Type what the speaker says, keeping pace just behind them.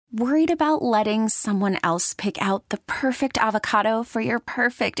Worried about letting someone else pick out the perfect avocado for your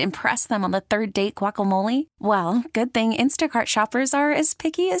perfect impress them on the third date guacamole? Well, good thing Instacart shoppers are as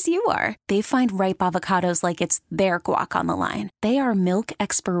picky as you are. They find ripe avocados like it's their guac on the line. They are milk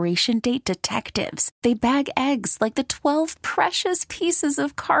expiration date detectives. They bag eggs like the 12 precious pieces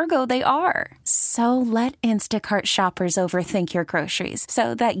of cargo they are. So let Instacart shoppers overthink your groceries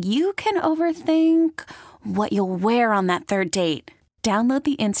so that you can overthink what you'll wear on that third date. Download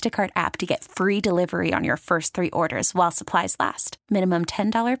the Instacart app to get free delivery on your first 3 orders while supplies last. Minimum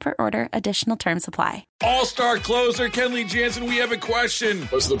 $10 per order. Additional terms apply. All-star closer Kenley Jansen, we have a question.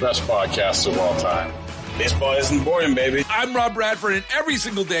 What's the best podcast of all time? Baseball isn't boring, baby. I'm Rob Bradford, and every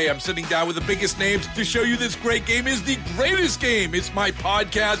single day I'm sitting down with the biggest names to show you this great game is the greatest game. It's my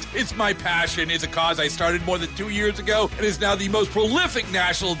podcast. It's my passion. It's a cause I started more than 2 years ago and is now the most prolific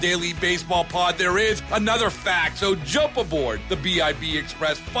national daily baseball pod there is. Another fact. So jump aboard the BIB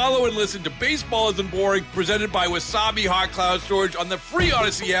Express. Follow and listen to Baseball Isn't Boring, presented by Wasabi Hot Cloud Storage on the free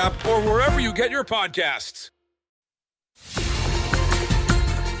Odyssey app or wherever you get your podcasts.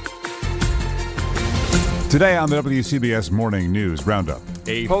 Today on the WCBS Morning News Roundup.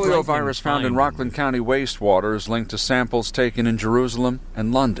 A polio virus found in Rockland County wastewater is linked to samples taken in Jerusalem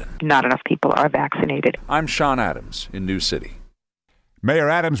and London. Not enough people are vaccinated. I'm Sean Adams in New City. Mayor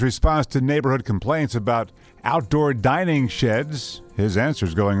Adams' response to neighborhood complaints about outdoor dining sheds. His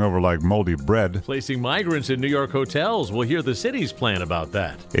answer's going over like moldy bread. Placing migrants in New York hotels. We'll hear the city's plan about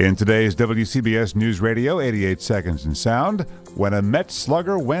that. In today's WCBS News Radio, 88 Seconds in Sound, when a Met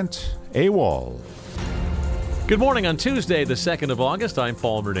slugger went AWOL. Good morning on Tuesday, the 2nd of August. I'm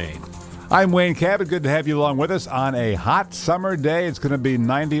Paul Murnane. I'm Wayne Cabot. Good to have you along with us on a hot summer day. It's going to be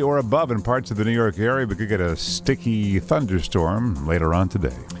 90 or above in parts of the New York area. We could get a sticky thunderstorm later on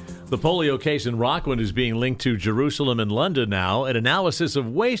today. The polio case in Rockland is being linked to Jerusalem and London now. An analysis of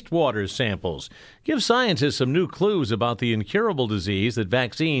wastewater samples gives scientists some new clues about the incurable disease that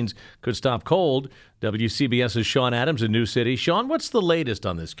vaccines could stop cold. WCBS's Sean Adams in New City. Sean, what's the latest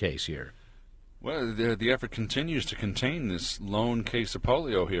on this case here? Well, the effort continues to contain this lone case of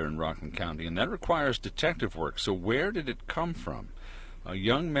polio here in Rockland County, and that requires detective work. So where did it come from? A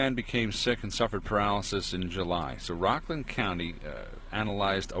young man became sick and suffered paralysis in July. So Rockland County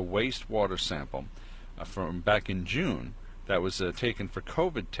analyzed a wastewater sample from back in June that was taken for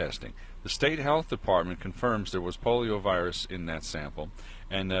COVID testing. The state health department confirms there was poliovirus in that sample,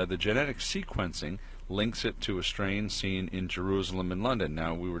 and the genetic sequencing links it to a strain seen in Jerusalem and London.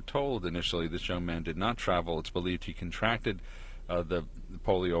 Now, we were told initially this young man did not travel. It's believed he contracted the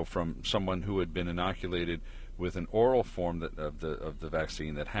polio from someone who had been inoculated with an oral form of the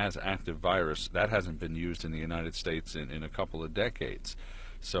vaccine that has active virus. That hasn't been used in the United States in a couple of decades.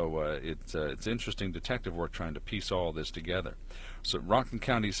 So it's interesting detective work trying to piece all this together. So Rockland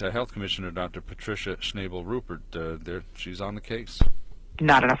County's Health Commissioner, Dr. Patricia Schnabel-Rupert, she's on the case.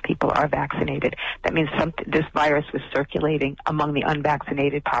 Not enough people are vaccinated. That means this virus was circulating among the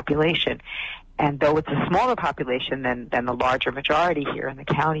unvaccinated population. And though it's a smaller population than the larger majority here in the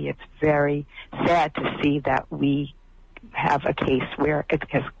county, it's very sad to see that we have a case where it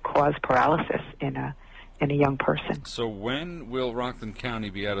has caused paralysis in a young person. So when will Rockland County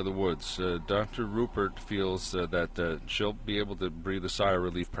be out of the woods? Dr. Rupert feels that she'll be able to breathe a sigh of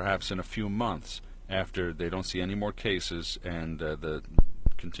relief perhaps in a few months after they don't see any more cases and the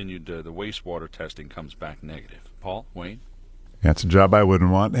wastewater testing comes back negative. Paul, Wayne? That's a job I wouldn't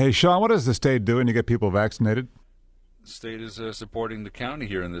want. Hey, Sean, what is the state doing to get people vaccinated? The state is supporting the county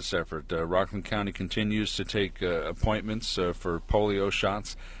here in this effort. Rockland County continues to take appointments for polio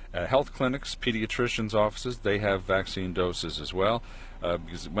shots. Health clinics, pediatricians' offices, they have vaccine doses as well.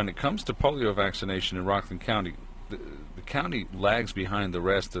 Because when it comes to polio vaccination in Rockland County, the county lags behind the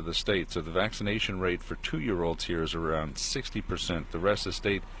rest of the state, so the vaccination rate for 2-year-olds here is around 60%. The rest of the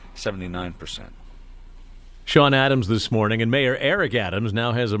state, 79%. Sean Adams this morning, and Mayor Eric Adams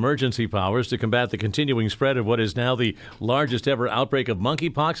now has emergency powers to combat the continuing spread of what is now the largest ever outbreak of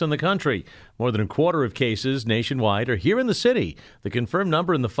monkeypox in the country. More than a quarter of cases nationwide are here in the city. The confirmed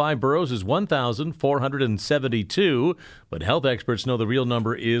number in the 5 boroughs is 1,472, but health experts know the real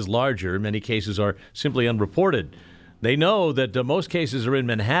number is larger. Many cases are simply unreported. They know that most cases are in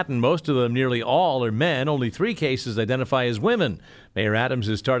Manhattan. Most of them, nearly all, are men. Only 3 cases identify as women. Mayor Adams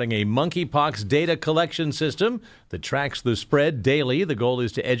is starting a monkeypox data collection system that tracks the spread daily. The goal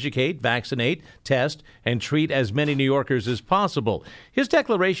is to educate, vaccinate, test, and treat as many New Yorkers as possible. His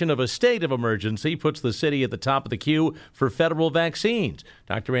declaration of a state of emergency puts the city at the top of the queue for federal vaccines.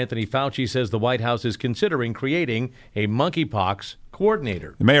 Dr. Anthony Fauci says the White House is considering creating a monkeypox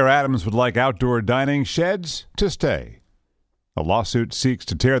coordinator. Mayor Adams would like outdoor dining sheds to stay. A lawsuit seeks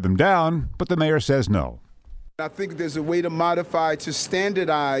to tear them down, but the mayor says no. I think there's a way to modify, to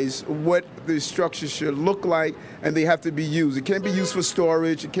standardize what the structure should look like, and they have to be used. It can't be used for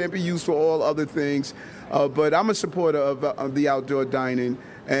storage. It can't be used for all other things. But I'm a supporter of the outdoor dining,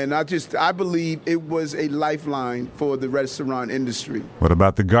 and I believe it was a lifeline for the restaurant industry. What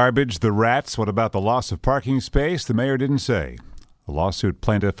about the garbage, the rats? What about the loss of parking space? The mayor didn't say. A lawsuit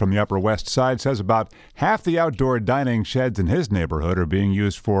plaintiff from the Upper West Side says about half the outdoor dining sheds in his neighborhood are being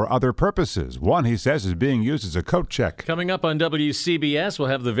used for other purposes. One, he says, is being used as a coat check. Coming up on WCBS, we'll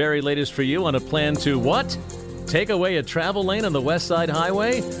have the very latest for you on a plan to what? Take away a travel lane on the West Side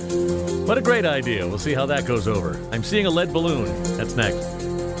Highway? What a great idea. We'll see how that goes over. I'm seeing a lead balloon. That's next.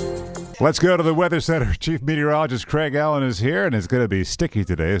 Let's go to the Weather Center. Chief Meteorologist Craig Allen is here, and it's going to be sticky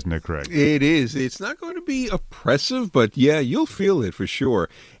today, isn't it, Craig? It is. It's not going to be oppressive, but yeah, you'll feel it for sure.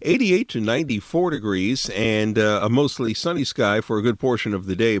 88 to 94 degrees and a mostly sunny sky for a good portion of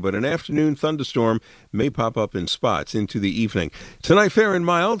the day, but an afternoon thunderstorm may pop up in spots into the evening. Tonight, fair and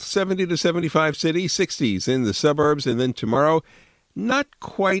mild, 70 to 75 city, 60s in the suburbs, and then tomorrow, not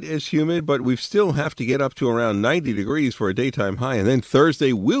quite as humid, but we still have to get up to around 90 degrees for a daytime high. And then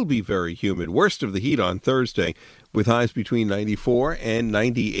Thursday will be very humid. Worst of the heat on Thursday with highs between 94 and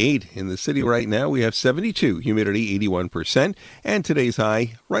 98. In the city right now, we have 72, humidity 81%, and today's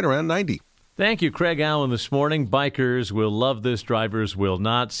high right around 90. Thank you, Craig Allen, this morning. Bikers will love this, drivers will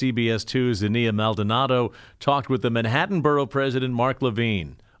not. CBS 2's Ania Maldonado talked with the Manhattan Borough President Mark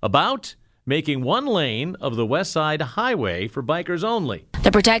Levine about making one lane of the West Side Highway for bikers only.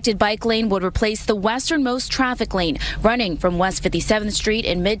 The protected bike lane would replace the westernmost traffic lane, running from West 57th Street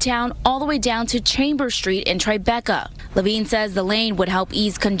in Midtown all the way down to Chambers Street in Tribeca. Levine says the lane would help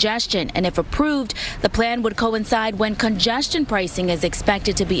ease congestion, and if approved, the plan would coincide when congestion pricing is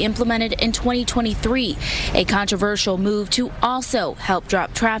expected to be implemented in 2023, a controversial move to also help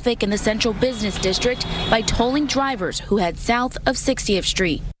drop traffic in the Central Business District by tolling drivers who head south of 60th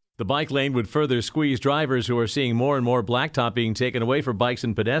Street. The bike lane would further squeeze drivers who are seeing more and more blacktop being taken away for bikes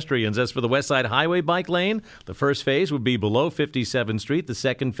and pedestrians. As for the West Side Highway bike lane, the first phase would be below 57th Street. The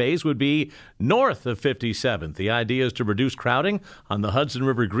second phase would be north of 57th. The idea is to reduce crowding on the Hudson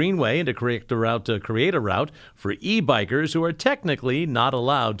River Greenway and to create a route for e-bikers who are technically not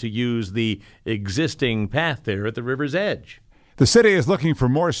allowed to use the existing path there at the river's edge. The city is looking for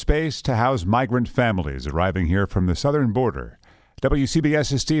more space to house migrant families arriving here from the southern border.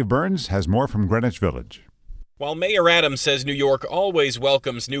 WCBS's Steve Burns has more from Greenwich Village. While Mayor Adams says New York always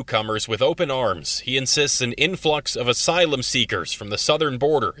welcomes newcomers with open arms, he insists an influx of asylum seekers from the southern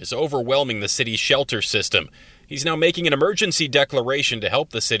border is overwhelming the city's shelter system. He's now making an emergency declaration to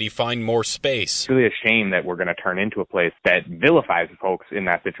help the city find more space. It's really a shame that we're going to turn into a place that vilifies folks in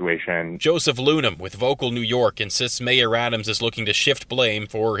that situation. Joseph Lunam with Vocal New York insists Mayor Adams is looking to shift blame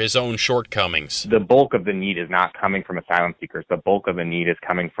for his own shortcomings. The bulk of the need is not coming from asylum seekers. The bulk of the need is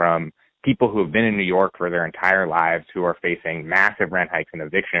coming from people who have been in New York for their entire lives who are facing massive rent hikes and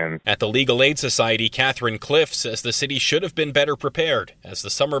evictions. At the Legal Aid Society, Catherine Cliff says the city should have been better prepared, as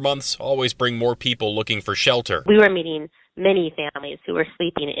the summer months always bring more people looking for shelter. We were meeting many families who were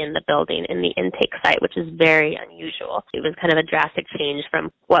sleeping in the building in the intake site, which is very unusual. It was kind of a drastic change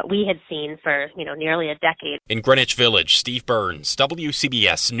from what we had seen for, nearly a decade. In Greenwich Village, Steve Burns,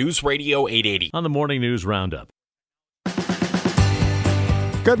 WCBS News Radio 880. On the Morning News Roundup.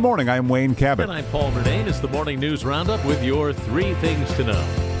 Good morning, I'm Wayne Cabot. And I'm Paul Murnane. It's the Morning News Roundup with your 3 things to know.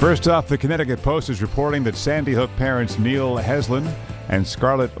 First off, the Connecticut Post is reporting that Sandy Hook parents Neil Heslin and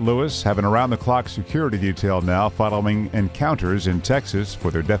Scarlett Lewis have an around-the-clock security detail now following encounters in Texas for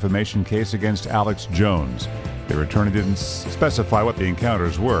their defamation case against Alex Jones. Their attorney didn't specify what the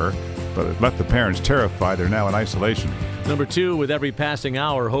encounters were, but it left the parents terrified. They're now in isolation. Number 2, with every passing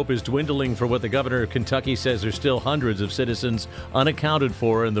hour, hope is dwindling for what the governor of Kentucky says there's still hundreds of citizens unaccounted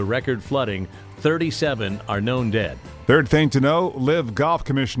for in the record flooding. 37 are known dead. Third thing to know, Live Golf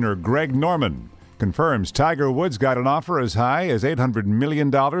Commissioner Greg Norman confirms Tiger Woods got an offer as high as $800 million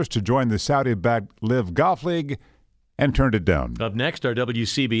to join the Saudi-backed Live Golf League and turned it down. Up next, our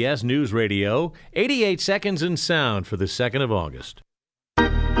WCBS News Radio, 88 seconds in sound for the 2nd of August.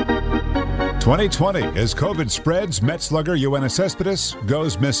 2020, as COVID spreads, Met slugger Yoenis Cespedes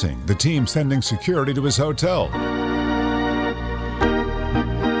goes missing. The team sending security to his hotel.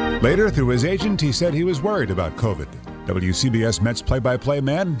 Later, through his agent, he said he was worried about COVID. WCBS Mets play-by-play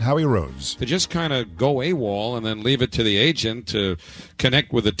man Howie Rose. To just kind of go AWOL and then leave it to the agent to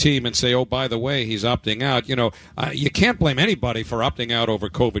connect with the team and say, oh, by the way, he's opting out. You can't blame anybody for opting out over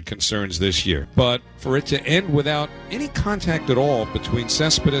COVID concerns this year. But for it to end without any contact at all between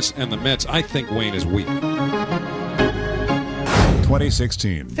Cespedes and the Mets, I think Wayne is weak.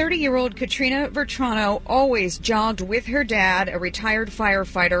 2016. 30-year-old Katrina Vertrano always jogged with her dad, a retired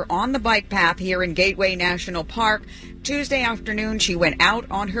firefighter, on the bike path here in Gateway National Park. Tuesday afternoon, she went out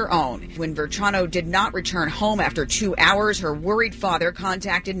on her own. When Vertrano did not return home after 2 hours, her worried father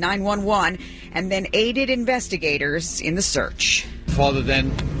contacted 911 and then aided investigators in the search. Father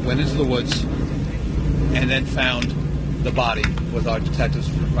then went into the woods and then found the body with our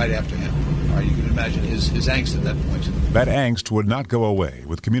detectives right after him. You can imagine his angst at that point. That angst would not go away,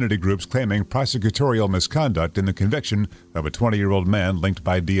 with community groups claiming prosecutorial misconduct in the conviction of a 20-year-old man linked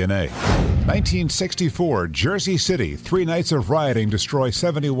by DNA. 1964, Jersey City. 3 nights of rioting destroy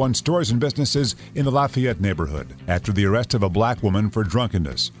 71 stores and businesses in the Lafayette neighborhood after the arrest of a black woman for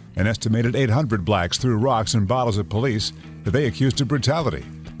drunkenness. An estimated 800 blacks threw rocks and bottles at police that they accused of brutality.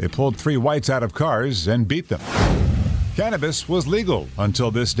 They pulled 3 whites out of cars and beat them. Cannabis was legal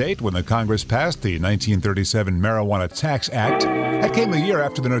until this date when the Congress passed the 1937 Marijuana Tax Act. That came a year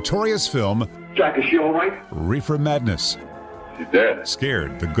after the notorious film Jack, is she all right? Reefer Madness. She's dead.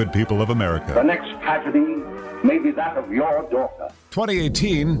 Scared the good people of America. The next tragedy may be that of your daughter.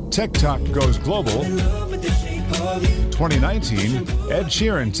 2018, TikTok goes global. 2019, Ed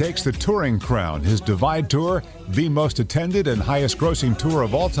Sheeran takes the touring crown. His Divide Tour, the most attended and highest grossing tour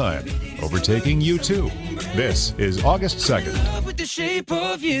of all time, overtaking U2. This is August 2nd.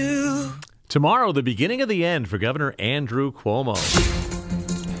 Tomorrow, the beginning of the end for Governor Andrew Cuomo.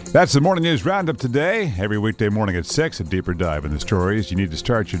 That's the Morning News Roundup today. Every weekday morning at 6, a deeper dive in the stories you need to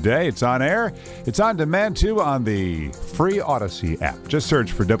start your day. It's on air. It's on demand, too, on the free Odyssey app. Just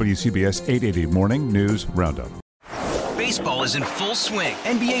search for WCBS 880 Morning News Roundup. Baseball is in full swing.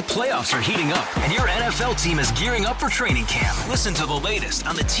 NBA playoffs are heating up, and your NFL team is gearing up for training camp. Listen to the latest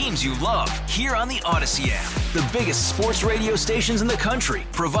on the teams you love here on the Odyssey app. The biggest sports radio stations in the country,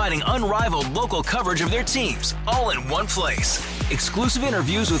 providing unrivaled local coverage of their teams, all in one place. Exclusive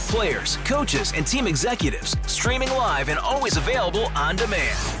interviews with players, coaches, and team executives, streaming live and always available on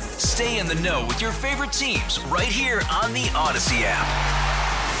demand. Stay in the know with your favorite teams right here on the Odyssey app.